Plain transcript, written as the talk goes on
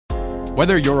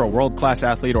Whether you're a world-class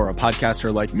athlete or a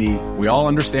podcaster like me, we all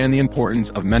understand the importance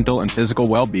of mental and physical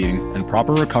well-being and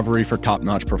proper recovery for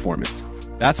top-notch performance.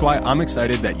 That's why I'm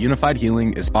excited that Unified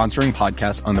Healing is sponsoring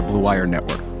podcasts on the Blue Wire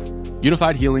Network.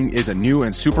 Unified Healing is a new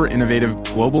and super innovative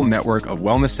global network of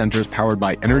wellness centers powered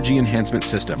by Energy Enhancement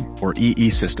System, or EE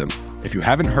System. If you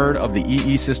haven't heard of the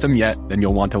EE System yet, then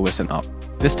you'll want to listen up.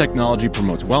 This technology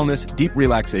promotes wellness, deep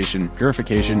relaxation,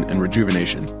 purification, and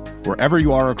rejuvenation. Wherever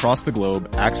you are across the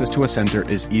globe, access to a center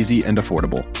is easy and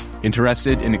affordable.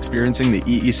 Interested in experiencing the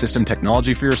EE System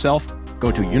technology for yourself?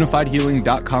 Go to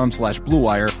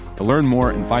unifiedhealing.com/bluewire to learn more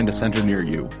and find a center near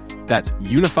you. That's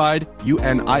unified,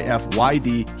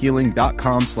 UNIFYD,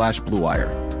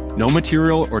 healing.com/bluewire. No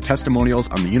material or testimonials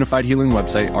on the Unified Healing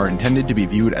website are intended to be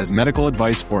viewed as medical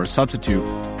advice or a substitute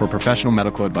for professional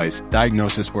medical advice,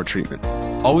 diagnosis, or treatment.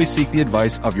 Always seek the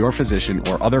advice of your physician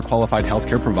or other qualified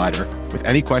healthcare provider with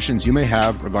any questions you may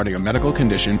have regarding a medical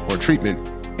condition or treatment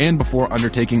and before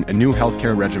undertaking a new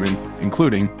healthcare regimen,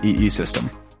 including EE System.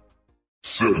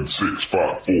 7, 6,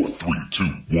 5, 4, 3, 2,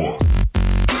 1.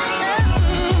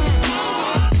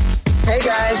 Hey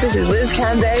guys, this is Liz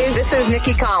Candace. This is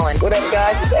Nikki Collins. What up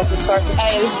guys, it's Essence Carson.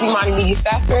 Hey, this is Imani Miggy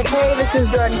Stafford. Hey, this is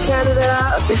Jordan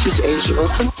Canada. This is Asia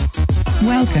Wilson.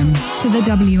 Welcome to the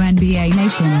WNBA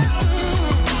Nation.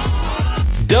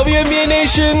 WNBA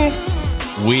Nation,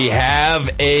 we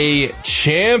have a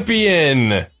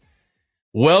champion.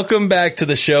 Welcome back to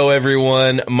the show,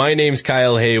 everyone. My name's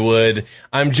Kyle Haywood.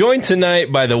 I'm joined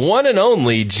tonight by the one and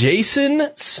only Jason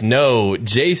Snow.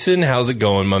 Jason, how's it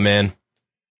going, my man?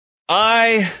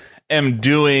 I am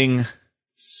doing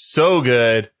so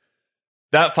good.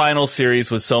 That final series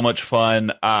was so much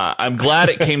fun. I'm glad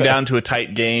it came down to a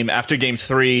tight game. After game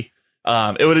 3,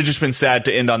 it would have just been sad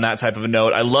to end on that type of a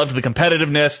note. I loved the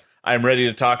competitiveness. I'm ready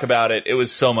to talk about it. It was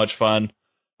so much fun.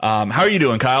 How are you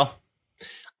doing, Kyle?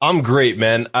 I'm great,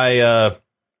 man. I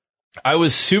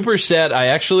was super sad. I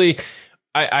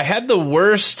had the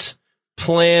worst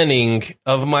planning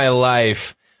of my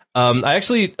life. I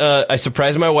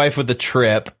surprised my wife with a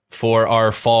trip for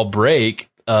our fall break.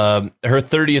 Her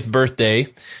 30th birthday,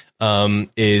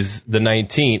 is the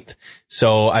 19th.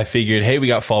 So I figured, hey, we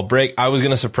got fall break. I was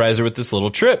going to surprise her with this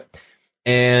little trip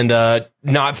and,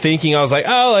 not thinking, I was like,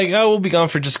 we'll be gone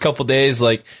for just a couple days.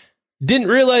 Like, didn't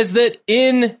realize that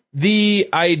in the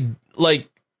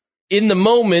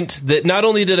moment that not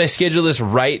only did I schedule this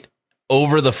right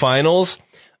over the finals,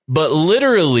 but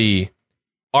literally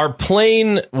our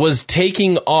plane was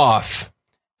taking off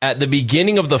at the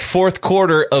beginning of the fourth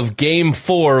quarter of game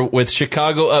 4 with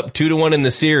Chicago up 2-1 in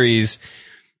the series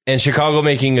and Chicago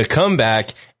making a comeback,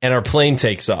 and our plane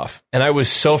takes off. And I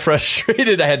was so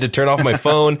frustrated. I had to turn off my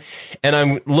phone, and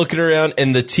I'm looking around,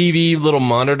 and the TV little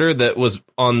monitor that was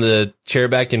on the chair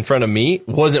back in front of me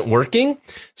wasn't working.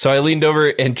 So I leaned over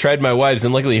and tried my wife's,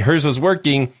 and luckily hers was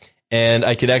working, and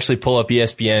I could actually pull up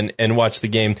ESPN and watch the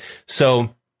game. So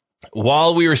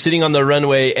while we were sitting on the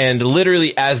runway, and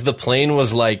literally as the plane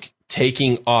was like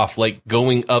taking off, like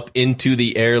going up into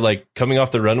the air, like coming off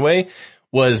the runway,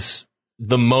 was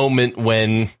the moment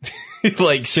when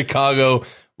like Chicago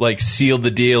like sealed the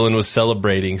deal and was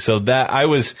celebrating. So that I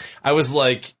was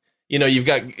like, you know, you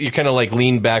kind of like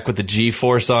lean back with the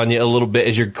G-force on you a little bit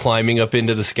as you're climbing up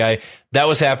into the sky. That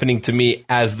was happening to me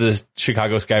as the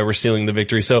Chicago Sky were sealing the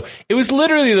victory. So it was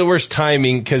literally the worst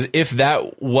timing, because if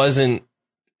that wasn't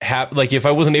if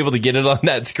I wasn't able to get it on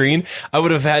that screen, I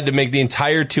would have had to make the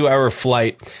entire 2-hour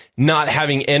flight, not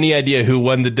having any idea who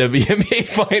won the WNBA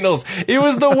finals. It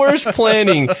was the worst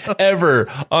planning ever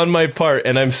on my part,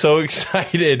 and I'm so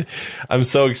excited. I'm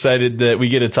so excited that we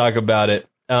get to talk about it.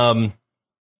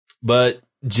 But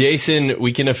Jason,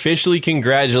 we can officially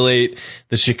congratulate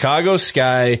the Chicago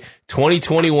Sky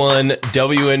 2021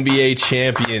 WNBA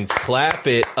champions. Clap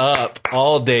it up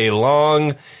all day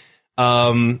long.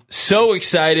 So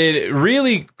excited,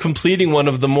 really completing one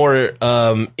of the more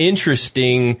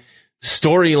interesting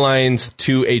storylines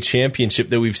to a championship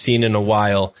that we've seen in a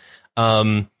while.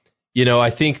 You know, I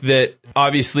think that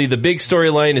obviously the big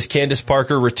storyline is Candace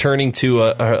Parker returning to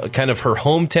a kind of her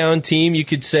hometown team, you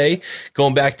could say,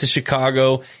 going back to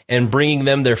Chicago and bringing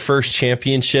them their first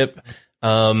championship.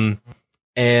 And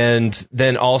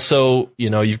then also, you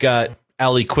know, you've got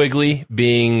Allie Quigley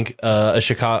being a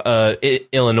Chicago,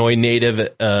 Illinois native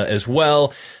as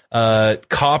well.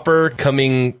 Copper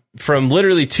coming from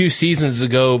literally 2 seasons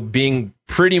ago being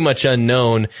pretty much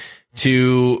unknown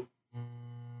to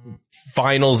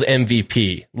finals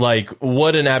MVP. Like,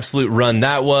 what an absolute run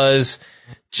that was.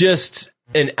 Just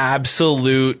an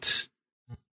absolute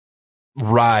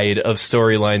ride of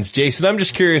storylines. Jason, I'm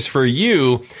just curious for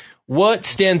you, what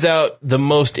stands out the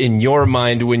most in your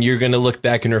mind when you're going to look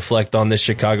back and reflect on this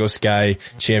Chicago Sky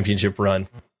championship run?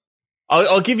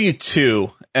 I'll give you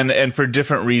two, and for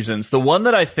different reasons. The one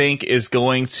that I think is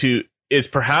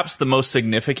perhaps the most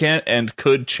significant and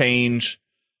could change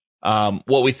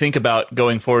what we think about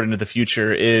going forward into the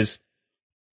future is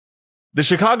the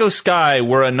Chicago Sky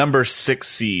were a number 6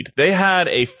 seed. They had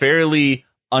a fairly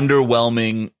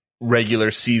underwhelming regular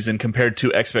season compared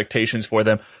to expectations for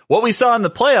them. What we saw in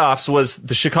the playoffs was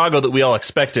the Chicago that we all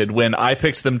expected when I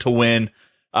picked them to win.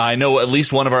 I know at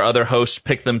least one of our other hosts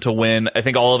picked them to win. I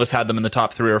think all of us had them in the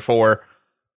top 3 or 4.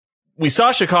 We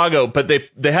saw Chicago, but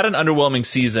they had an underwhelming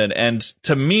season. And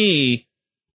to me,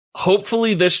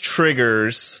 hopefully this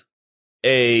triggers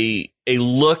a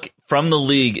look from the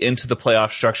league into the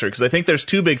playoff structure. Because I think there's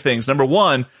two big things. Number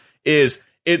one is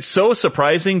it's so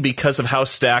surprising because of how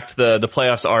stacked the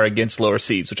playoffs are against lower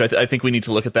seeds, which I think we need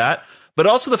to look at that. But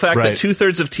also the fact that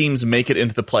 2/3 of teams make it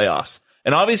into the playoffs.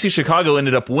 And obviously Chicago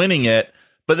ended up winning it,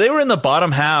 but they were in the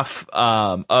bottom half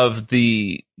of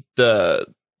the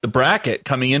bracket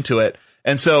coming into it.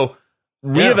 And so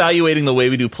reevaluating the way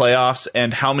we do playoffs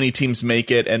and how many teams make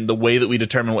it and the way that we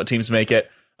determine what teams make it,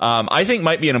 I think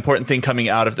might be an important thing coming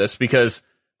out of this because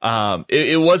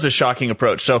it was a shocking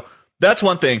approach. So that's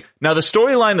one thing. Now, the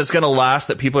storyline that's going to last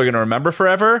that people are going to remember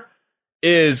forever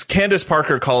is Candace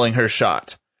Parker calling her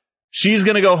shot. She's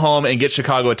going to go home and get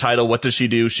Chicago a title. What does she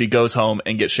do? She goes home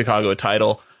and gets Chicago a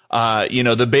title.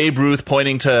 The Babe Ruth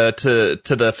pointing to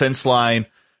the fence line.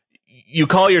 You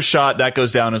call your shot, that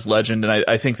goes down as legend. And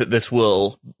I think that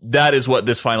that is what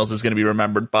this finals is going to be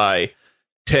remembered by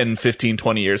 10, 15,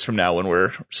 20 years from now when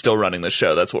we're still running the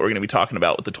show. That's what we're going to be talking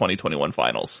about with the 2021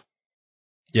 finals.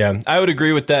 Yeah, I would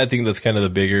agree with that. I think that's kind of the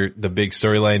big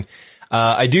storyline.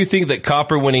 I do think that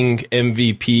Copper winning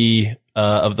MVP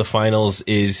of the finals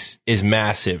is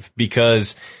massive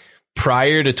because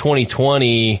prior to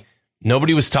 2020,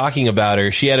 nobody was talking about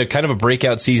her. She had a kind of a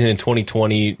breakout season in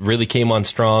 2020, really came on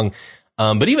strong.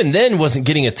 But even then wasn't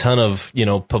getting a ton of,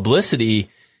 publicity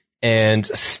and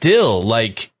still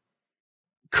like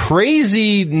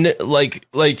crazy,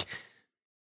 like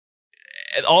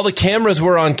all the cameras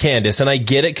were on Candace, and I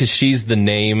get it because she's the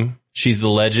name, she's the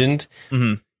legend.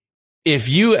 Mm-hmm. If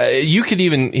you could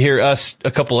even hear us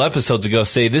a couple episodes ago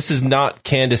say this is not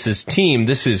Candace's team,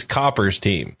 this is Copper's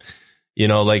team.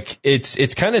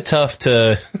 It's kind of tough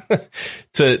to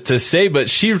to say, but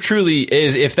she truly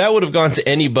is. If that would have gone to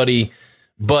anybody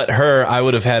but her, I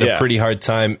would have had a pretty hard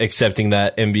time accepting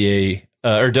that NBA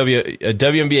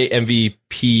WNBA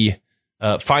MVP.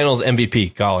 Finals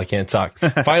MVP. God, I can't talk.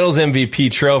 Finals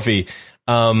MVP trophy.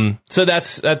 So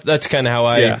that's kind of how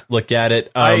I look at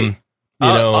it.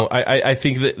 I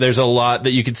think that there's a lot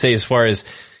that you could say as far as,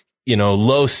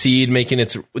 low seed making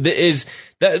that's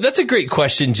a great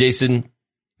question, Jason.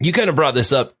 You kind of brought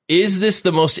this up. Is this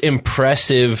the most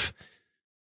impressive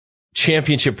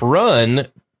championship run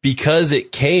because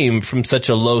it came from such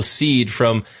a low seed,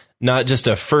 from not just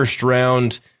a first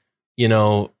round,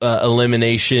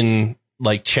 elimination,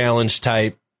 like challenge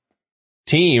type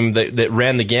team that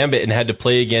ran the gambit and had to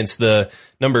play against the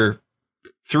number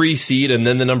 3 seed and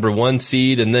then the number 1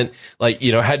 seed and then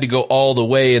had to go all the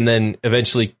way and then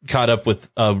eventually caught up with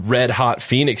a red hot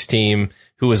Phoenix team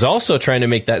who was also trying to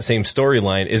make that same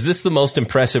storyline. Is this the most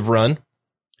impressive run?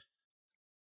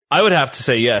 I would have to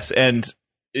say yes. And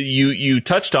you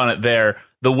touched on it there.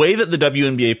 The way that the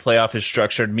WNBA playoff is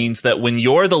structured means that when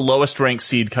you're the lowest ranked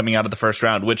seed coming out of the first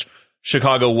round, which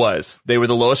Chicago was. They were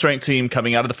the lowest ranked team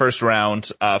coming out of the first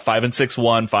round. 5-6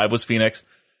 won. 5 was Phoenix.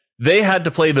 They had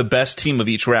to play the best team of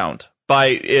each round.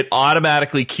 It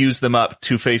automatically cues them up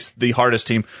to face the hardest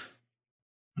team.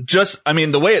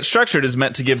 The way it's structured is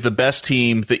meant to give the best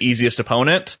team the easiest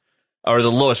opponent, or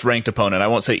the lowest ranked opponent. I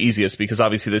won't say easiest because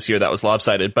obviously this year that was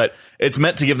lopsided, but it's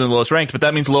meant to give them the lowest ranked, but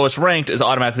that means lowest ranked is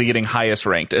automatically getting highest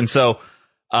ranked. And so,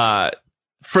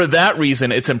 for that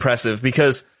reason, it's impressive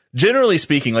because generally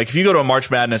speaking, like if you go to a March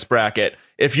Madness bracket,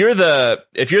 if you're the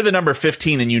number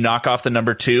 15 and you knock off the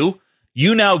number 2,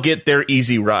 you now get their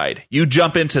easy ride. You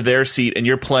jump into their seat and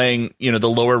you're playing, the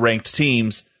lower ranked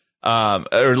teams,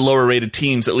 or lower rated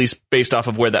teams, at least based off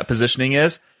of where that positioning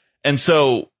is. And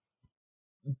so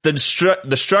the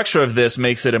structure of this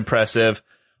makes it impressive.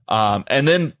 And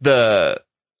then the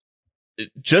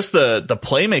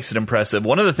play makes it impressive.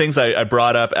 One of the things I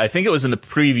brought up, I think it was in the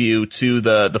preview to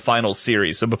the finals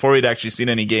series. So before we'd actually seen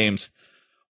any games,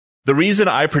 the reason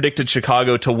I predicted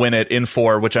Chicago to win it in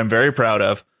 4, which I'm very proud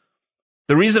of,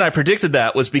 the reason I predicted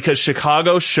that was because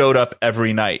Chicago showed up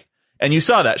every night. And you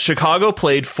saw that. Chicago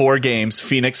played 4 games.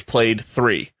 Phoenix played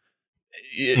 3.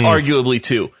 Arguably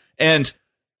 2. And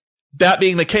that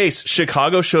being the case,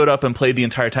 Chicago showed up and played the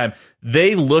entire time.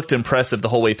 They looked impressive the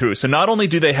whole way through. So not only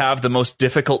do they have the most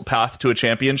difficult path to a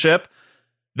championship,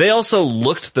 they also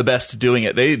looked the best doing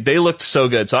it. They looked so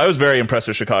good. So I was very impressed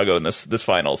with Chicago in this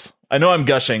finals. I know I'm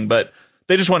gushing, but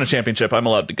they just won a championship. I'm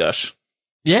allowed to gush.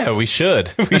 Yeah, we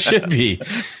should. We should be.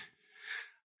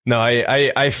 No,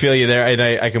 I feel you there, and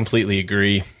I completely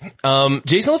agree.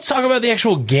 Jason, let's talk about the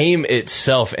actual game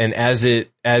itself and as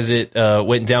it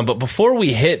went down. But before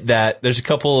we hit that, there's a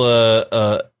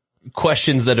couple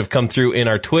questions that have come through in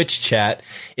our Twitch chat.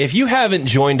 If you haven't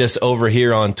joined us over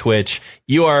here on Twitch,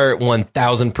 you are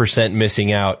 1000%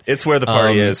 missing out. It's where the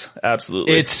party is.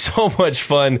 Absolutely. It's so much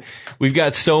fun. We've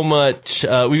got so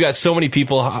many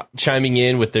people chiming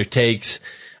in with their takes,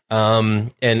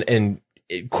 and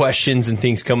questions and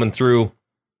things coming through.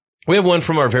 We have one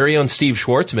from our very own Steve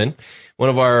Schwartzman, one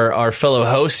of our fellow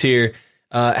hosts here,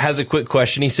 has a quick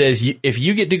question. He says, if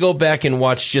you get to go back and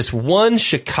watch just one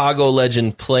Chicago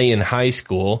legend play in high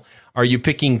school, are you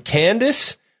picking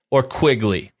Candace or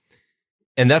Quigley?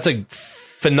 And that's a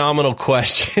phenomenal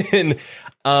question.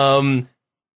 I'll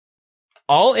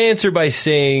answer by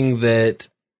saying that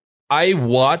I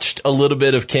watched a little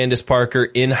bit of Candace Parker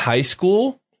in high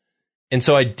school, and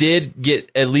so I did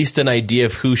get at least an idea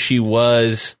of who she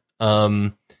was.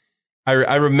 I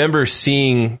remember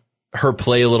seeing her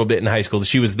play a little bit in high school.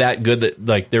 She was that good that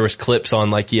like there was clips on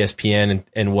like ESPN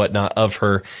and whatnot of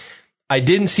her. I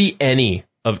didn't see any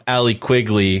of Allie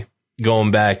Quigley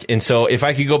going back. And so if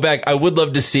I could go back, I would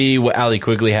love to see what Allie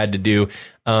Quigley had to do.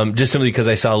 Just simply because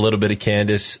I saw a little bit of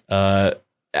Candace, early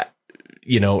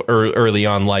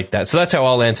on like that. So that's how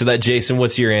I'll answer that. Jason,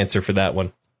 what's your answer for that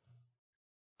one?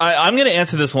 I'm going to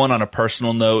answer this one on a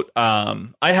personal note. I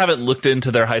haven't looked into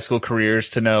their high school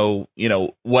careers to know,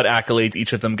 what accolades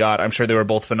each of them got. I'm sure they were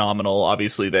both phenomenal.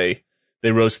 Obviously, they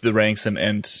rose through the ranks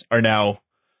and are now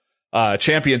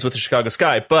champions with the Chicago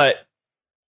Sky. But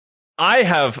I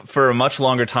have, for a much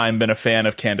longer time, been a fan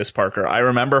of Candace Parker. I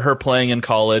remember her playing in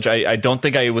college. I don't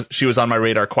think she was on my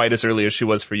radar quite as early as she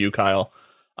was for you, Kyle.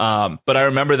 But I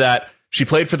remember that. She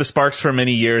played for the Sparks for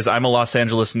many years. I'm a Los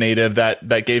Angeles native.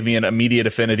 That gave me an immediate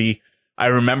affinity. I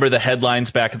remember the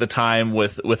headlines back at the time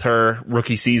with her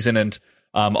rookie season and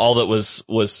all that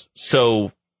was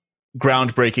so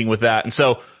groundbreaking with that. And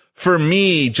so for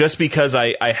me, just because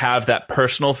I have that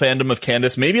personal fandom of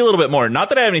Candace, maybe a little bit more. Not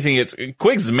that I have anything.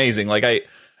 Quigs is amazing. Like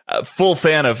full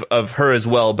fan of her as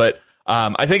well. But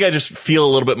I think I just feel a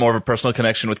little bit more of a personal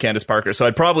connection with Candace Parker. So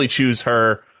I'd probably choose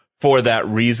her for that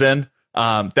reason.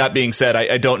 That being said,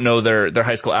 I don't know their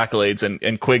high school accolades,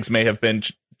 and Quigs may have been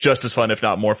just as fun, if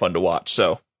not more fun to watch.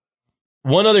 So,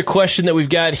 one other question that we've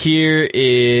got here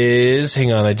is,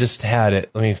 hang on, I just had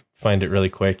it. Let me find it really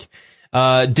quick.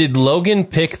 Did Logan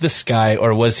pick the Sky,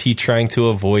 or was he trying to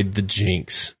avoid the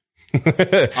jinx?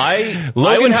 I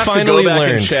would have to go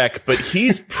back and check, but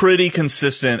he's pretty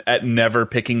consistent at never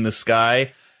picking the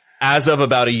Sky as of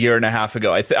about a year and a half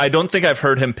ago. I don't think I've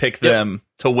heard him pick them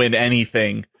to win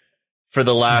anything for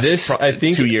the last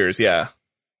 2 years, yeah.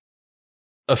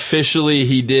 Officially,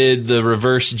 he did the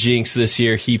reverse jinx this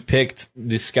year. He picked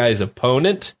this guy's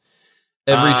opponent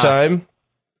every time,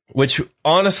 which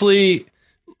honestly,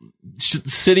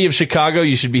 city of Chicago,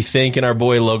 you should be thanking our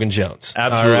boy Logan Jones.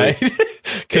 Absolutely. All right?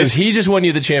 Because he just won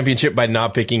you the championship by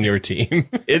not picking your team.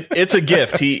 It's a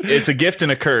gift. It's a gift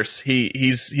and a curse.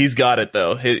 He's got it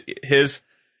though.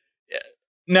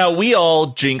 Now, we all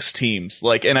jinx teams,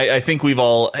 and I think we've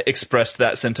all expressed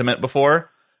that sentiment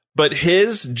before, but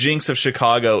his jinx of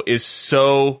Chicago is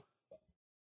so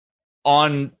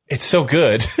on. It's so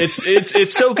good.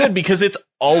 It's so good because it's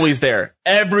always there.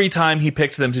 Every time he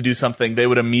picked them to do something, they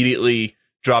would immediately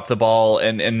drop the ball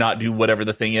and not do whatever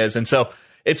the thing is. And so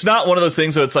it's not one of those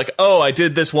things where it's like, oh, I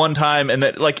did this one time, and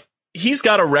that he's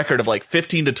got a record of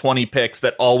 15 to 20 picks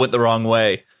that all went the wrong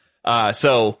way.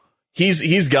 So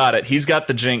He's got it. He's got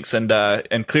the jinx, and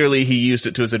clearly he used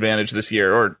it to his advantage this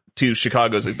year, or to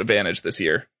Chicago's advantage this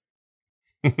year.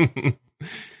 There's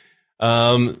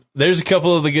a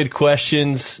couple of the good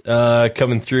questions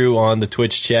coming through on the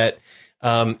Twitch chat.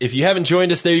 If you haven't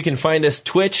joined us there, you can find us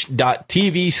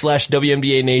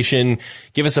twitch.tv/WNBA Nation.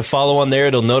 Give us a follow on there.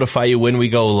 It'll notify you when we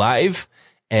go live.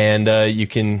 And you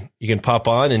can pop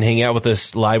on and hang out with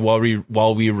us live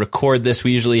while we record this.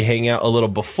 We usually hang out a little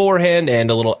beforehand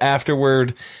and a little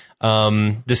afterward,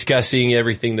 discussing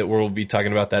everything that we'll be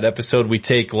talking about that episode. We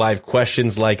take live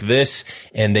questions like this,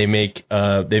 and they make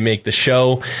the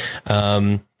show.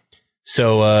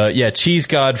 Cheese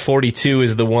God 42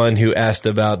 is the one who asked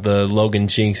about the Logan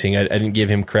jinxing. I didn't give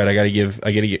him credit. I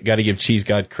gotta give Cheese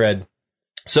God cred.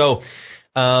 So,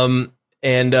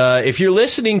 And if you're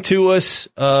listening to us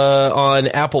on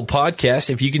Apple Podcasts,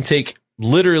 if you can take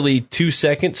literally 2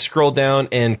 seconds, scroll down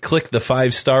and click the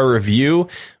 5-star review,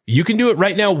 you can do it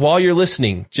right now while you're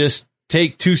listening. Just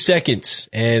take 2 seconds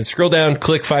and scroll down,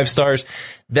 click 5 stars.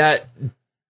 That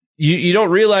you don't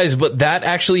realize, but that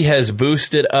actually has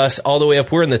boosted us all the way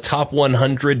up. We're in the top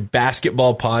 100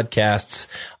 basketball podcasts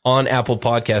on Apple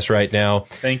Podcasts right now.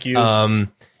 Thank you. And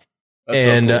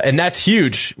that's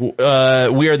huge. We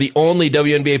are the only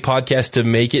WNBA podcast to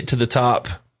make it to the top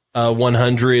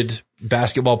 100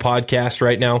 basketball podcasts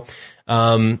right now.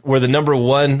 We're the number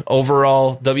 1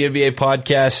 overall WNBA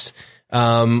podcast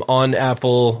on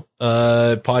Apple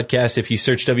Podcasts. If you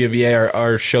search WNBA,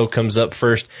 our show comes up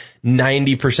first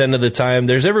 90% of the time.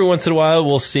 There's every once in a while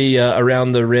we'll see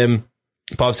Around the Rim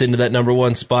pops into that number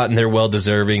 1 spot, and they're well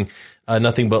deserving.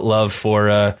 Nothing but love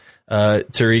for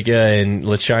Tarika and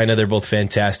LaChina. They're both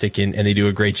fantastic, and they do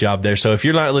a great job there. So if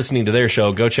you're not listening to their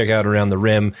show, go check out Around the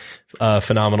Rim.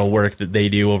 Phenomenal work that they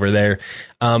do over there.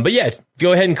 But yeah,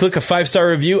 go ahead and click a 5-star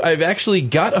review. I've actually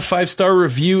got a 5-star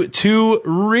review to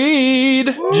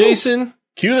read. Woo. Jason,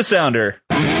 cue the sounder.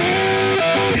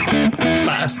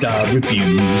 5-star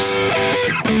reviews.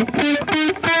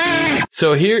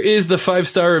 So here is the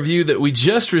 5-star review that we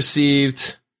just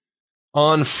received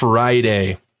on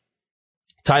Friday.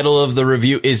 Title of the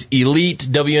review is Elite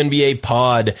WNBA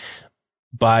Pod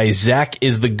by Zach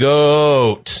is the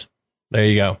GOAT. There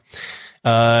you go.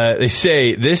 They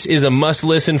say, this is a must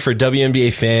listen for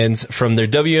WNBA fans, from their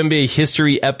WNBA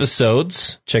history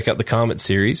episodes, check out the Comet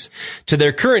series, to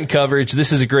their current coverage.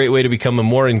 This is a great way to become a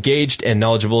more engaged and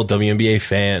knowledgeable WNBA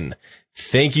fan.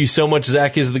 Thank you so much,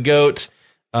 Zach is the GOAT,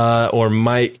 or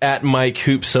Mike at Mike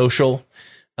Hoop Social,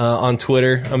 on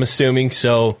Twitter, I'm assuming.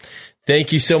 So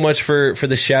thank you so much for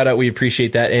the shout out. We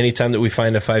appreciate that. Anytime that we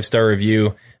find a 5-star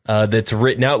review that's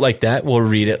written out like that, we'll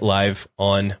read it live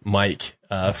on mic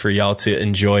for y'all to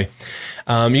enjoy. You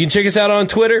can check us out on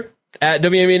Twitter at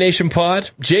WNBA Nation Pod.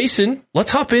 Jason,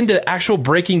 let's hop into actual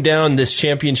breaking down this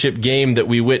championship game that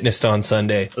we witnessed on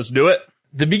Sunday. Let's do it.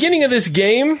 The beginning of this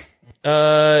game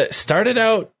started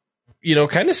out,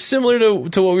 kind of similar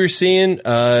to what we were seeing.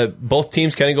 Both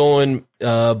teams kind of going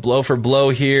blow for blow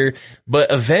here.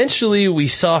 But eventually we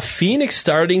saw Phoenix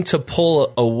starting to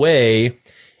pull away,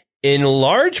 in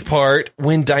large part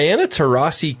when Diana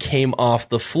Taurasi came off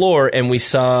the floor, and we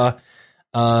saw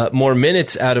more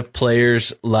minutes out of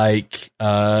players like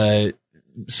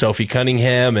Sophie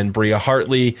Cunningham and Bria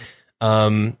Hartley,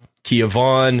 Kia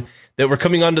Vaughn, that were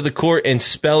coming onto the court and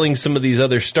spelling some of these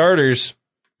other starters.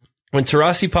 When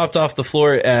Taurasi popped off the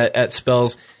floor at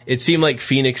spells, it seemed like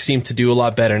Phoenix seemed to do a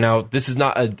lot better. Now, this is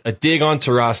not a dig on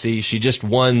Taurasi. She just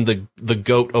won the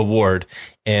GOAT award.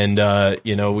 And,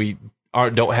 we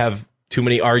don't have too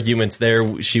many arguments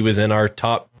there. She was in our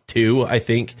top 2, I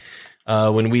think,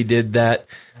 when we did that.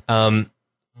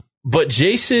 But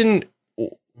Jason,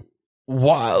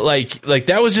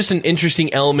 that was just an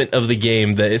interesting element of the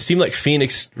game, that it seemed like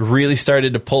Phoenix really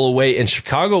started to pull away, and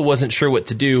Chicago wasn't sure what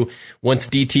to do once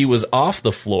DT was off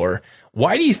the floor.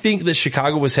 Why do you think that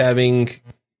Chicago was having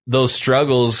those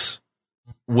struggles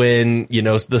when,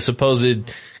 the supposed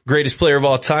greatest player of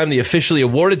all time, the officially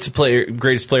awarded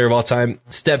greatest player of all time,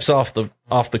 steps off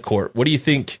the court? What do you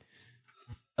think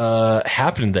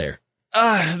happened there?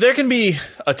 There can be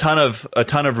a ton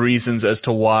of reasons as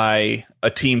to why a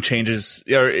team changes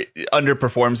or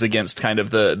underperforms against kind of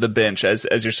the bench as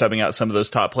you're subbing out some of those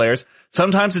top players.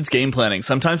 Sometimes it's game planning.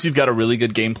 Sometimes you've got a really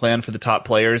good game plan for the top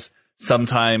players.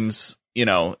 Sometimes,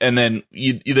 and then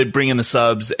they bring in the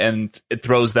subs and it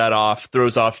throws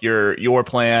off your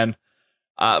plan.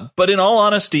 But in all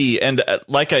honesty, and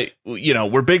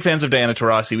we're big fans of Diana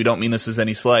Taurasi. We don't mean this as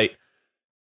any slight.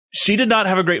 She did not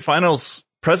have a great finals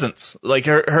presence. Like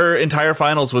her entire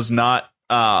finals was not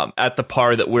at the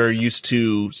par that we're used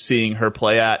to seeing her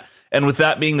play at. And with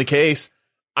that being the case,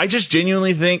 I just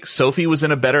genuinely think Sophie was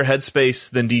in a better headspace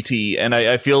than DT. And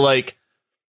I feel like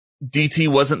DT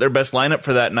wasn't their best lineup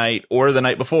for that night or the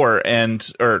night before,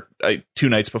 or 2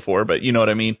 nights before, but you know what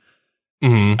I mean?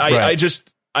 Mm-hmm, right.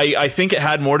 I think it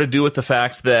had more to do with the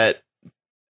fact that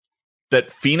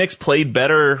Phoenix played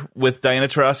better with Diana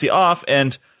Taurasi off,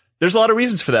 and there's a lot of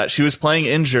reasons for that. She was playing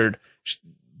injured.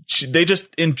 They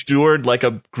just endured like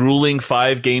a grueling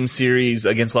 5-game series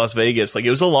against Las Vegas. Like, it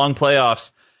was a long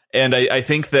playoffs, and I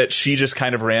think that she just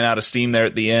kind of ran out of steam there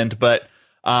at the end. But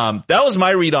that was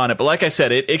my read on it. But like I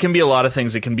said, it can be a lot of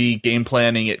things. It can be game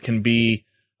planning. It can be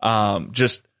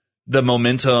just the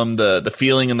momentum, the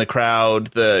feeling in the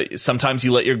crowd. Sometimes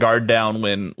you let your guard down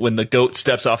when the GOAT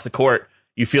steps off the court.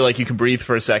 You feel like you can breathe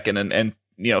for a second and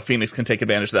Phoenix can take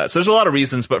advantage of that. So there's a lot of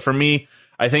reasons, but for me,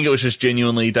 I think it was just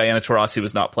genuinely Diana Taurasi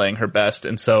was not playing her best.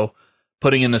 And so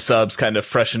putting in the subs kind of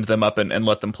freshened them up and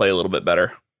let them play a little bit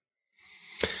better.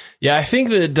 Yeah, I think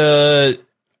that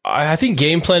I think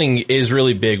game planning is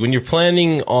really big. When you're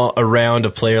planning around a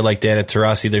player like Diana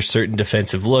Taurasi, there's certain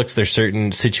defensive looks, there's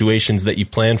certain situations that you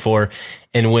plan for.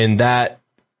 And when that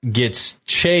gets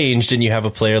changed and you have a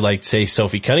player like, say,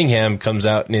 Sophie Cunningham comes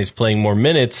out and is playing more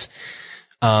minutes,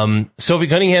 Sophie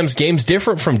Cunningham's game's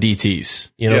different from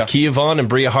DT's. Kia Vaughn and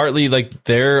Bria Hartley, like,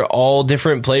 they're all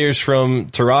different players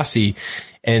from Taurasi.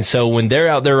 And so when they're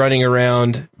out there running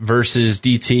around versus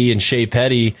DT and Shea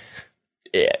Petty,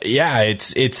 yeah,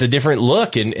 it's a different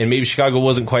look, and maybe Chicago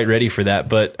wasn't quite ready for that,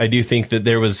 but I do think that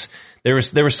there was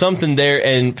something there,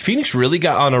 and Phoenix really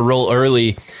got on a roll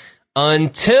early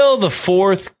until the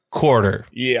fourth quarter.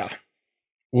 Yeah.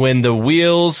 When the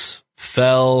wheels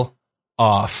fell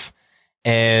off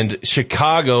and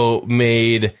Chicago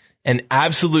made an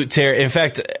absolute tear. In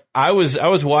fact, I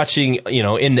was watching,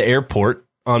 in the airport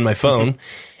on my phone.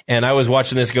 And I was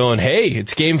watching this going, hey,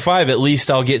 it's game 5. At least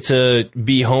I'll get to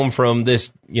be home from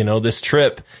this, this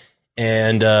trip.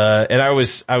 And I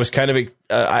was kind of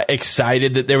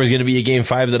excited that there was going to be a game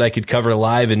 5 that I could cover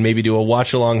live and maybe do a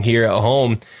watch along here at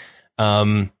home.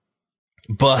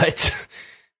 But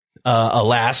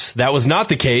alas, that was not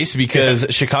the case, because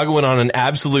Chicago went on an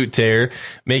absolute tear,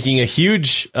 making a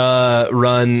huge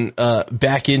run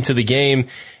back into the game.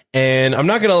 And I'm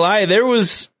not going to lie, there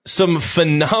was some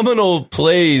phenomenal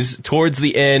plays towards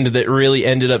the end that really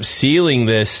ended up sealing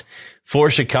this for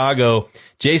Chicago.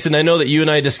 Jason, I know that you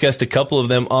and I discussed a couple of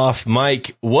them off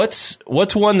mic. What's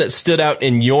one that stood out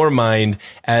in your mind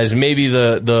as maybe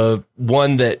the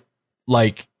one that,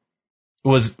 like,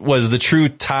 was the true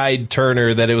tide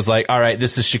turner, that it was like, all right,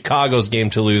 this is Chicago's game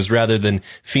to lose rather than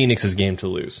Phoenix's game to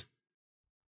lose?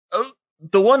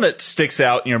 The one that sticks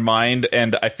out in your mind,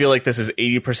 and I feel like this is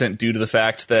 80% due to the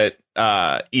fact that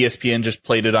ESPN just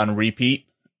played it on repeat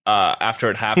after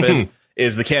it happened,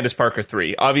 is the Candace Parker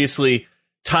 3. Obviously,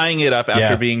 tying it up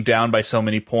after being down by so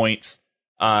many points,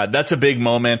 that's a big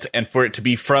moment. And for it to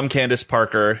be from Candace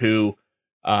Parker, who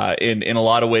in a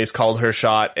lot of ways called her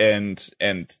shot and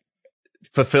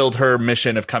fulfilled her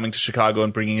mission of coming to Chicago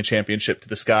and bringing a championship to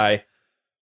the sky,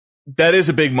 that is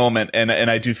a big moment. And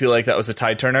I do feel like that was a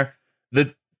tide turner.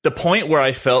 The point where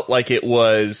I felt like it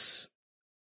was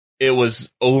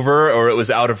over, or it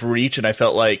was out of reach, and I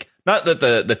felt like, not that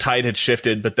the tide had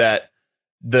shifted, but that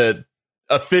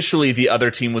officially the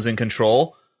other team was in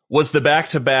control, was the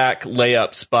back-to-back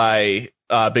layups by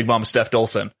Big Mama Steph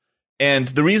Dolson. And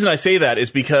the reason I say that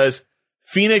is because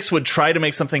Phoenix would try to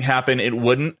make something happen, it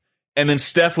wouldn't, and then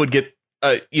Steph would get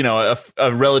a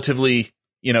relatively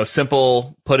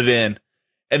simple put it in.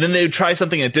 And then they would try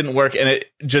something and it didn't work, and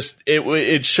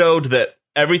it showed that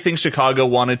everything Chicago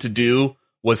wanted to do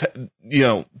was,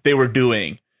 they were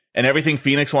doing, and everything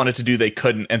Phoenix wanted to do, they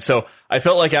couldn't. And so I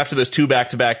felt like after those two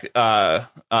back-to-back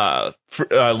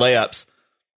layups,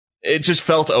 it just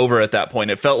felt over at that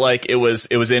point. It felt like it was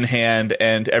in hand,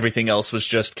 and everything else was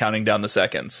just counting down the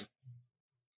seconds.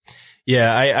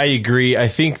 Yeah, I agree. I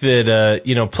think that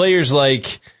players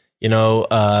like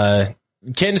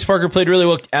Candace Parker played really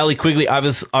well. Allie Quigley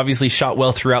obviously shot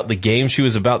well throughout the game. She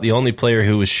was about the only player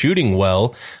who was shooting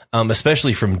well,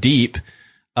 especially from deep.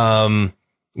 Ended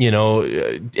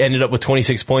up with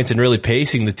 26 points and really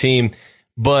pacing the team.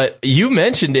 But you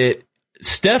mentioned it,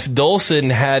 Steph Dolson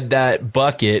had that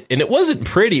bucket, and it wasn't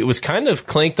pretty. It was kind of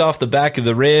clanked off the back of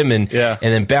the rim and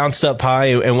then bounced up high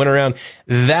and went around.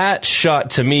 That shot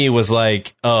to me was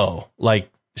like,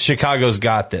 Chicago's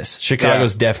got this.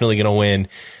 Chicago's definitely going to win.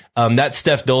 That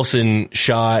Steph Dolson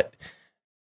shot,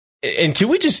 and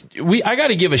can I got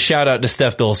to give a shout out to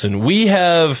Steph Dolson.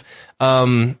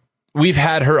 We've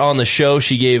had her on the show.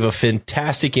 She gave a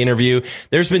fantastic interview.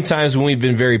 There's been times when we've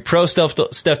been very pro Steph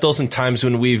Dolson, times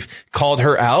when we've called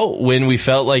her out, when we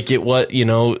felt like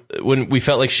when we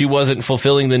felt like she wasn't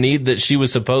fulfilling the need that she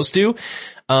was supposed to.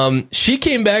 She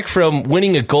came back from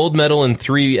winning a gold medal in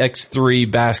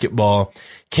 3x3 basketball,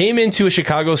 came into a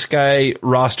Chicago Sky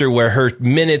roster where her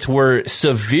minutes were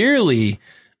severely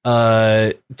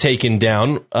taken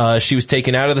down. She was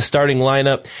taken out of the starting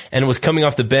lineup and was coming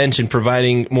off the bench and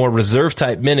providing more reserve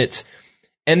type minutes,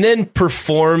 and then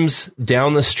performs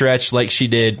down the stretch like she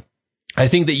did. I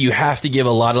think that you have to give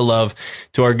a lot of love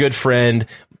to our good friend,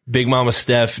 Big Mama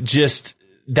Steph.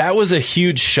 That was a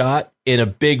huge shot in a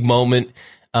big moment.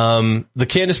 The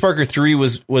Candace Parker 3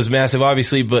 was massive,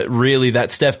 obviously, but really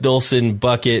that Steph Dolson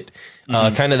bucket,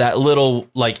 kind of that little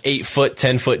 8-foot,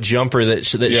 10-foot jumper that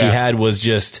she had was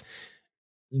just,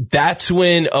 that's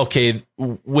when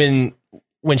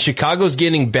when Chicago's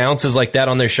getting bounces like that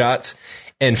on their shots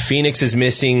and Phoenix is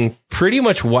missing pretty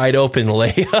much wide open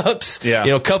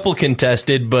layups, a couple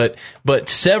contested, but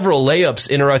several layups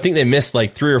in a row. I think they missed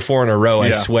like 3 or 4 in a row,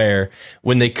 I swear,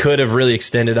 when they could have really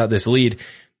extended out this lead.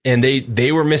 And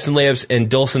they were missing layups, and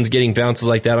Dolson's getting bounces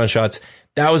like that on shots.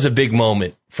 That was a big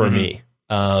moment for me.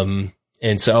 And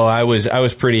so I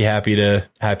was pretty happy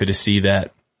to see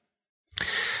that.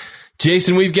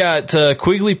 Jason, we've got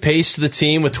Quigley paced the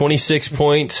team with 26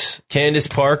 points, Candace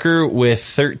Parker with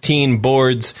 13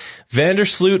 boards,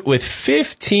 Vandersloot with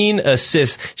 15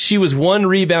 assists. She was 1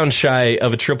 rebound shy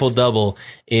of a triple-double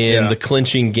in the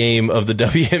clinching game of the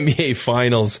WNBA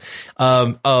Finals.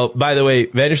 Oh, by the way,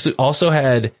 Vandersloot also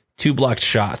had 2 blocked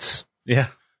shots. Yeah.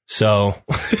 So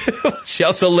she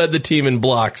also led the team in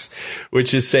blocks,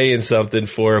 which is saying something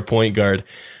for a point guard.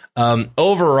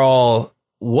 Overall,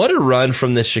 what a run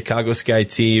from this Chicago Sky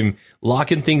team,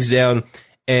 locking things down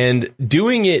and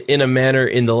doing it in a manner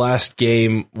in the last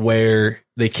game where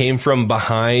they came from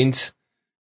behind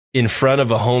in front of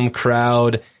a home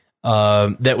crowd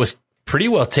that was pretty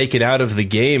well taken out of the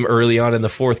game early on in the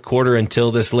fourth quarter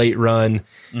until this late run.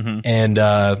 And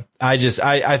I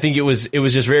think it was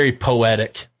just very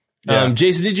poetic.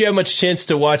 Jason, did you have much chance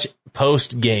to watch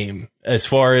post game as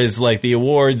far as like the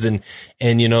awards and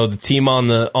the team on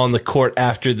the court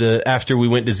after we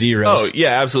went to zeros? Oh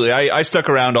yeah, absolutely. I stuck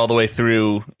around all the way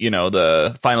through,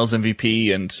 the finals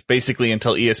MVP and basically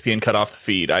until ESPN cut off the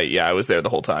feed. I was there the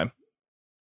whole time.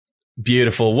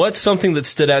 Beautiful. What's something that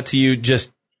stood out to you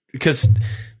just because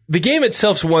the game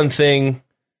itself's one thing.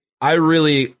 I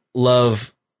really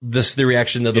love the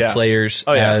reaction of the players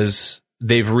as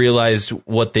they've realized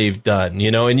what they've done,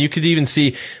 and you could even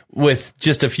see with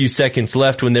just a few seconds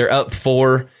left when they're up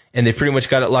 4 and they pretty much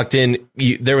got it locked in.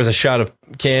 There was a shot of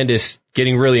Candace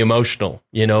getting really emotional,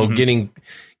 getting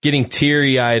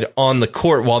teary eyed on the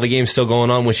court while the game's still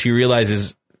going on when she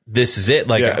realizes this is it.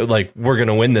 Like we're going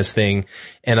to win this thing.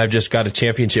 And I've just got a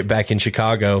championship back in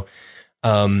Chicago.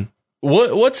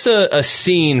 What's a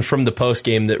scene from the post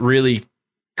game that really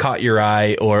caught your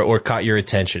eye or caught your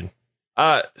attention?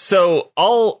 So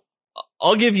I'll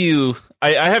give you,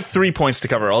 I have 3 points to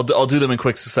cover. I'll do them in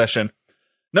quick succession.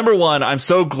 Number 1, I'm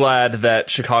so glad that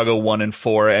Chicago won in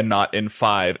 4 and not in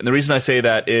 5. And the reason I say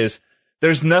that is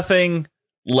there's nothing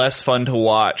less fun to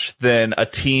watch than a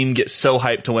team get so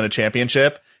hyped to win a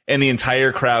championship and the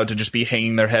entire crowd to just be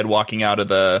hanging their head walking out of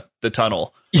the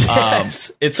tunnel.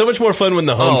 Yes. It's so much more fun when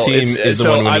the home team is the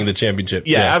one winning the championship.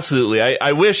 Yeah, absolutely.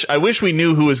 I wish we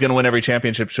knew who was going to win every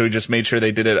championship, so we just made sure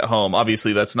they did it at home.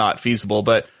 Obviously, that's not feasible,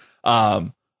 but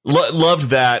loved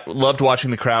that. Loved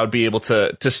watching the crowd be able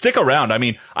to stick around. I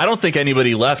mean, I don't think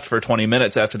anybody left for 20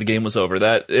 minutes after the game was over.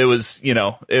 That it was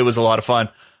a lot of fun.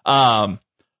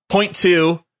 Point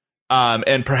 2,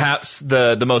 and perhaps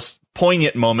the most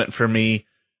poignant moment for me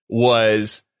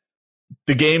was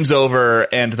the game's over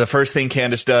and the first thing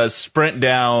Candace does, sprint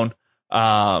down,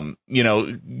 go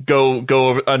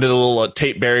over under the little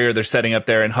tape barrier they're setting up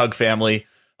there and hug family.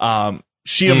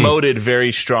 She emoted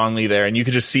very strongly there, and you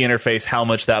could just see in her face how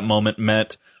much that moment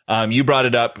meant. You brought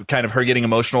it up, kind of her getting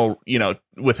emotional,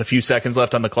 with a few seconds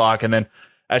left on the clock, and then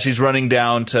as she's running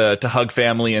down to hug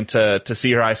family and to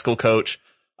see her high school coach,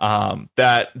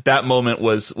 that moment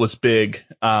was big,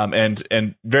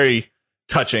 and very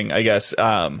touching, I guess.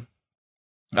 I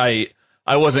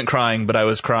wasn't crying, but I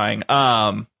was crying.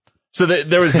 So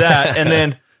there was that. And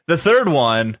then the third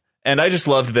one, and I just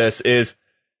loved this, is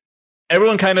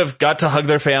everyone kind of got to hug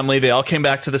their family. They all came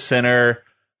back to the center.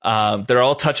 They're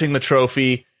all touching the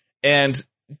trophy. And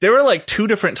there were like 2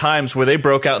 different times where they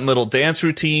broke out in little dance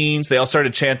routines. They all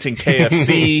started chanting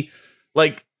KFC,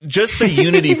 like just the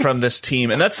unity from this team.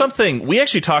 And that's something we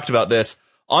actually talked about this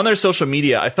on their social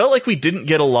media. I felt like we didn't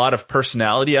get a lot of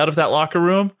personality out of that locker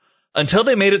room until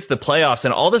they made it to the playoffs,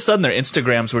 and all of a sudden their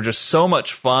Instagrams were just so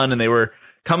much fun, and they were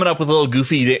coming up with little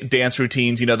goofy dance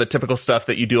routines, the typical stuff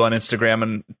that you do on Instagram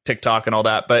and TikTok and all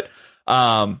that. But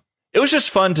it was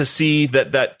just fun to see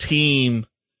that team.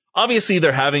 Obviously,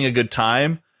 they're having a good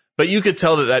time, but you could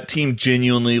tell that team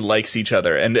genuinely likes each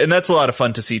other, and that's a lot of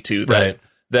fun to see too. Right.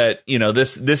 That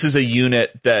this is a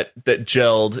unit that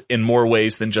gelled in more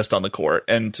ways than just on the court,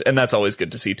 and that's always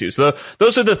good to see too. So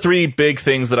those are the 3 big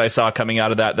things that I saw coming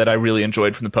out of that I really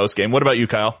enjoyed from the post game. What about you,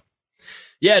 Kyle?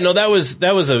 Yeah, no, that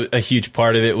was a huge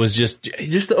part of it. Was just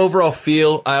the overall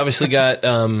feel. I obviously got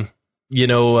when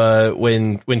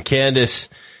Candace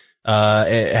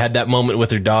had that moment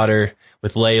with her daughter,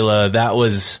 with Layla, that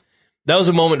was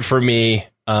a moment for me.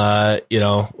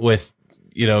 With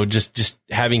just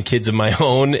having kids of my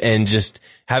own and just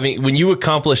when you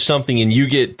accomplish something and you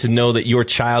get to know that your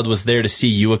child was there to see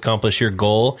you accomplish your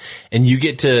goal, and you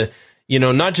get to,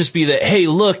 not just be that, hey,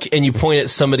 look, and you point at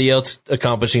somebody else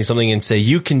accomplishing something and say,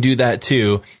 you can do that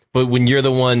too. But when you're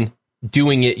the one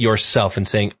doing it yourself and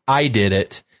saying, I did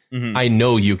it, I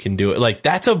know you can do it. Like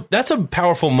that's a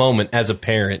powerful moment as a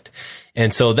parent.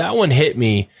 And so that one hit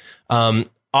me.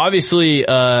 Obviously,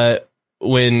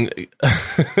 when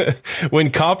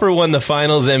Copper won the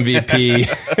finals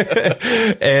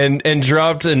MVP and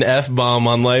dropped an F-bomb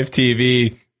on live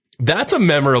TV, that's a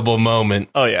memorable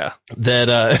moment. Oh yeah. I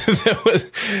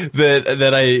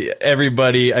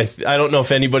don't know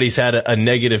if anybody's had a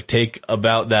negative take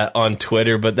about that on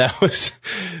Twitter, but that was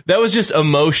just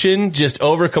emotion, just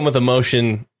overcome with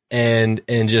emotion and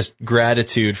just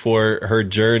gratitude for her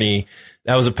journey.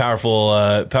 That was a powerful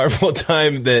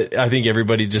time that I think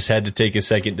everybody just had to take a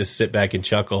second to sit back and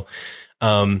chuckle.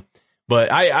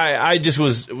 But I just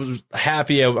was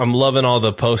happy. I'm loving all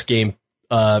the post game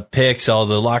picks, all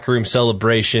the locker room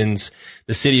celebrations,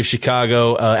 the city of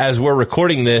Chicago, as we're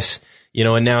recording this,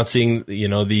 announcing,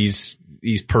 these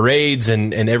parades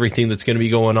and everything that's going to be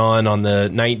going on the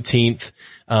 19th.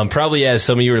 Probably as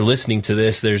some of you are listening to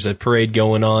this, there's a parade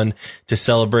going on to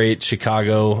celebrate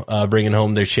Chicago, bringing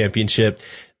home their championship.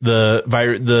 The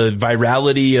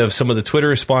virality of some of the Twitter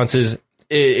responses.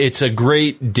 It's a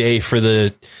great day for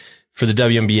the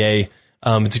WNBA.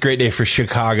 It's a great day for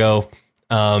Chicago.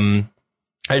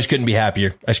 I just couldn't be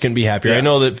happier. Yeah. I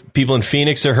know that people in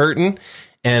Phoenix are hurting,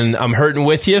 and I'm hurting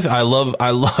with you. I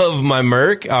love my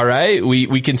Merc. All right.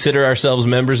 We consider ourselves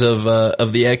members of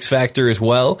the X Factor as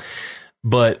well.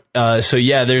 But, so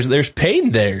yeah, there's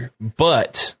pain there,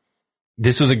 but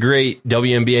this was a great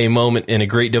WNBA moment and a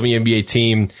great WNBA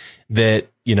team that,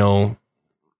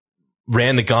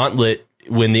 ran the gauntlet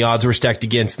when the odds were stacked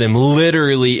against them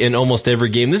literally in almost every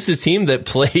game. This is a team that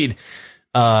played,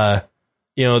 that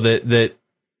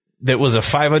was a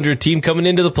 500 team coming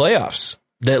into the playoffs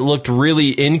that looked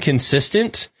really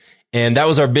inconsistent. And that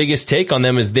was our biggest take on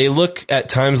them, is they look at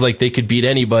times like they could beat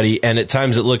anybody. And at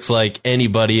times it looks like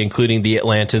anybody, including the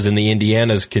Atlantas and the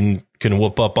Indianas, can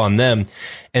whoop up on them.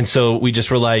 And so we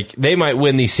just were like, they might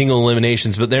win these single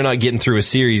eliminations, but they're not getting through a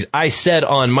series. I said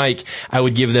on mic, I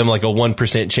would give them like a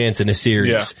 1% chance in a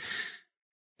series.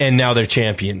 Yeah. And now they're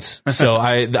champions. So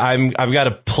I've got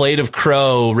a plate of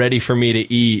crow ready for me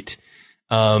to eat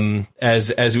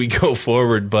as we go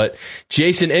forward. But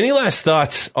Jason, any last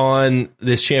thoughts on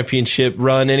this championship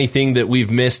run? Anything that we've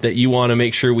missed that you want to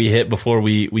make sure we hit before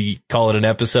we call it an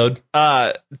episode?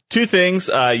 Two things.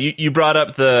 You brought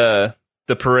up the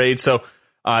parade. So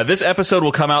this episode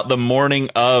will come out the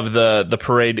morning of the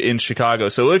parade in Chicago.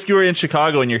 So if you're in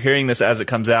Chicago and you're hearing this as it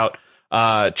comes out,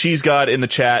 Cheese God in the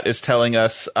chat is telling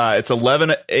us it's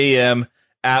 11 a.m.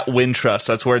 at Wintrust.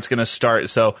 That's where it's going to start.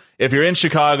 So if you're in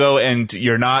Chicago and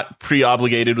you're not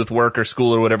pre-obligated with work or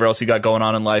school or whatever else you got going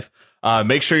on in life,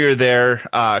 make sure you're there.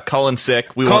 Call in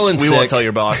sick. We won't tell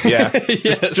your boss. Yeah.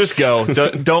 Yes. Just go.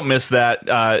 Don't miss that.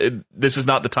 This is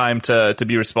not the time to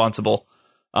be responsible.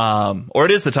 Or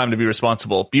it is the time to be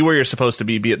responsible. Be where you're supposed to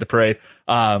be at the parade.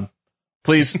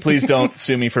 Please don't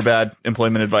sue me for bad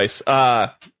employment advice. So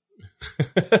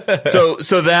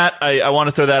that I want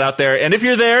to throw that out there. And if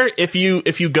you're there, if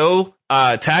you go,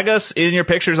 tag us in your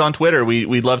pictures on Twitter.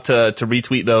 We'd love to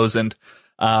retweet those and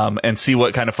see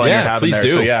what kind of fun you're having there. Do.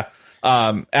 So yeah,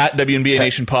 at WNBA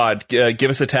Nation Pod,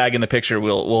 give us a tag in the picture.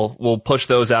 We'll push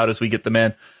those out as we get them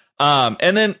in.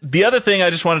 And then the other thing I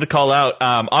just wanted to call out,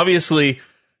 obviously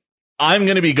I'm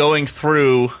going to be going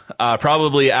through,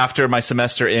 probably after my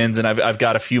semester ends and I've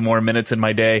got a few more minutes in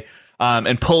my day,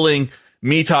 and pulling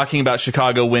me talking about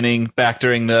Chicago winning back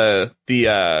during the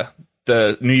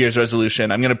New Year's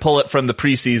resolution. I'm going to pull it from the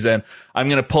preseason. I'm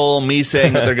going to pull me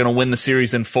saying that they're going to win the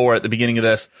series in 4 at the beginning of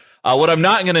this. What I'm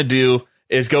not going to do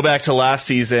is go back to last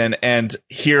season and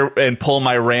pull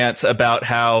my rants about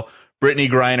how Brittany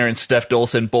Griner and Steph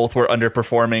Dolson both were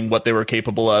underperforming what they were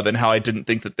capable of and how I didn't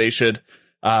think that they should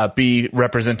be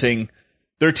representing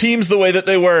their teams the way that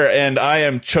they were. And I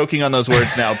am choking on those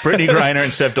words now. Brittany Griner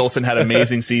and Steph Dolson had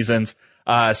amazing seasons.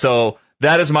 So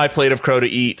that is my plate of crow to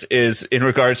eat, is in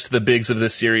regards to the bigs of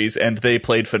this series, and they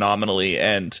played phenomenally,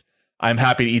 and I'm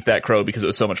happy to eat that crow because it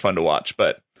was so much fun to watch.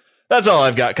 But that's all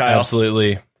I've got, Kyle.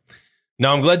 Absolutely. No,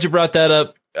 I'm glad you brought that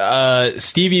up.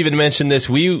 Steve even mentioned this.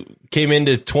 We came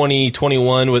into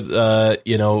 2021 with,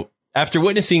 after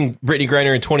witnessing Brittany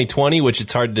Griner in 2020, which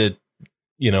it's hard to,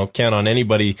 count on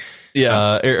anybody,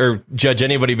 or judge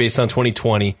anybody based on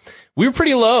 2020. We were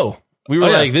pretty low. We were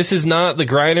like, this is not the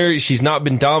Griner. She's not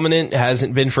been dominant.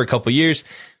 Hasn't been for a couple years.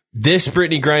 This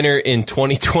Brittany Griner in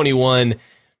 2021,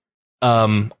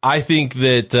 I think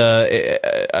that,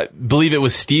 I believe it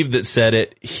was Steve that said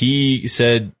it. He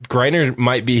said Griner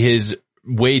might be his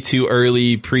way too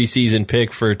early preseason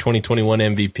pick for 2021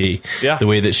 MVP. Yeah. The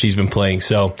way that she's been playing.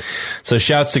 So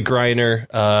shouts to Griner.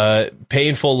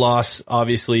 Painful loss,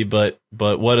 obviously, but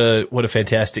what a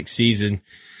fantastic season.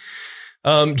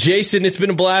 Jason, it's been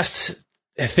a blast.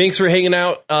 Thanks for hanging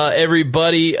out,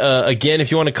 everybody. Again, if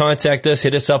you want to contact us,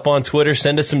 hit us up on Twitter,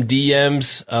 send us some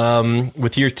DMs,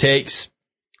 with your takes.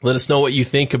 Let us know what you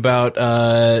think about,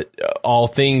 all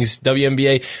things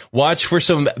WNBA. Watch for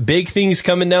some big things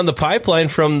coming down the pipeline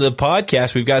from the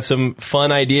podcast. We've got some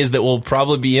fun ideas that we'll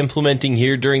probably be implementing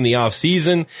here during the off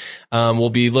season.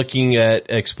 We'll be looking at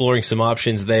exploring some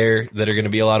options there that are going to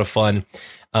be a lot of fun.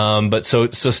 But so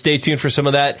stay tuned for some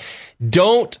of that.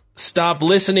 Don't stop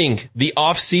listening. The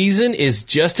off season is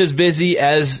just as busy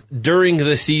as during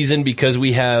the season because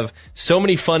we have so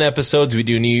many fun episodes. We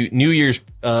do New Year's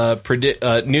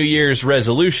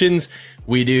resolutions.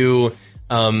 We do,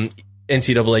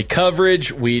 NCAA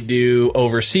coverage. We do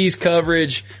overseas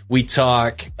coverage. We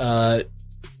talk,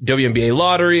 WNBA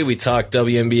lottery. We talk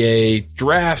WNBA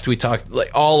draft. We talk like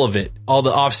all of it, all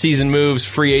the off season moves,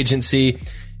 free agency.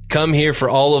 Come here for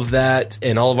all of that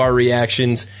and all of our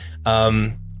reactions.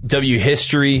 W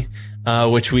History,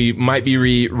 which we might be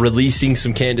releasing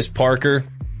some Candace Parker,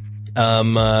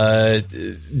 W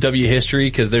History,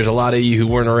 because there's a lot of you who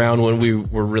weren't around when we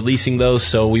were releasing those,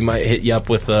 so we might hit you up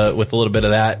with a little bit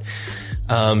of that,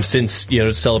 since,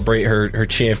 to celebrate her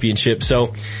championship.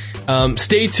 So,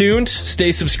 stay tuned,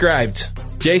 stay subscribed.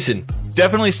 Jason.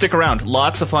 Definitely stick around.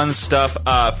 Lots of fun stuff.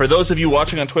 For those of you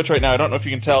watching on Twitch right now, I don't know if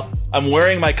you can tell, I'm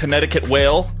wearing my Connecticut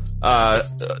Whale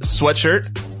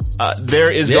sweatshirt.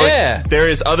 There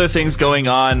is other things going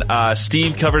on.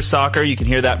 Steve covers soccer. You can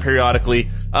hear that periodically.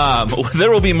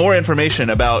 There will be more information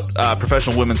about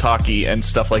professional women's hockey and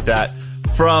stuff like that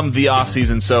from the off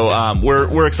season. So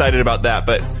we're excited about that.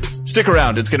 But stick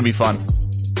around. It's going to be fun.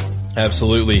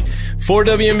 Absolutely. For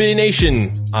WNBA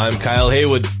Nation, I'm Kyle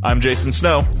Haywood. I'm Jason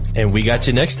Snow. And we got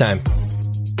you next time.